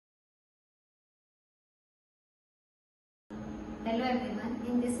Hello everyone,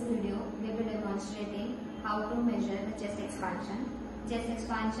 in this video we will be demonstrating how to measure the chest expansion. Chest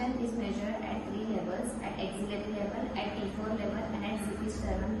expansion is measured at three levels: at axillary level, at T4 level and at ZP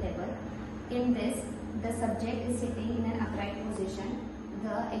sternum level. In this, the subject is sitting in an upright position.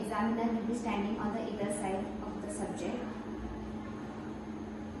 The examiner will be standing on the either side of the subject.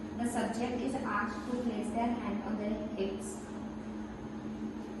 The subject is asked to place their hand on their hips.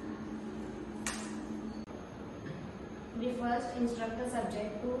 We first instruct the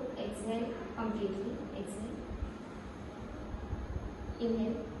subject to exhale completely. Exhale.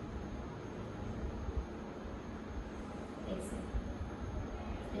 Inhale. Exhale.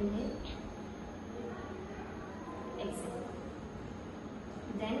 Inhale. Exhale.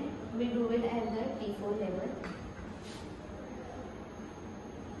 Then we do it at the T4 level.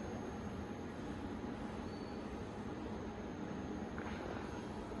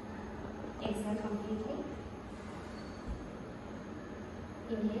 Exhale completely.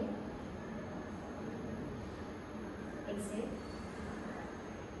 Inhale, exhale,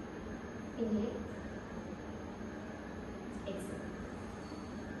 inhale, exhale.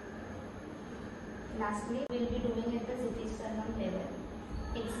 Lastly, we will be doing at the ZP sternum level.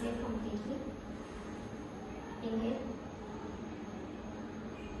 Exhale completely. Inhale,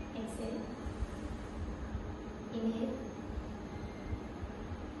 exhale, inhale,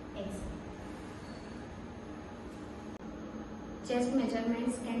 exhale. Chest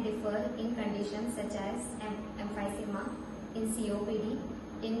measurements can differ in conditions such as emphysema, in COPD,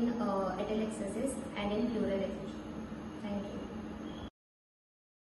 in atelectasis and in pleural effusion. Thank you.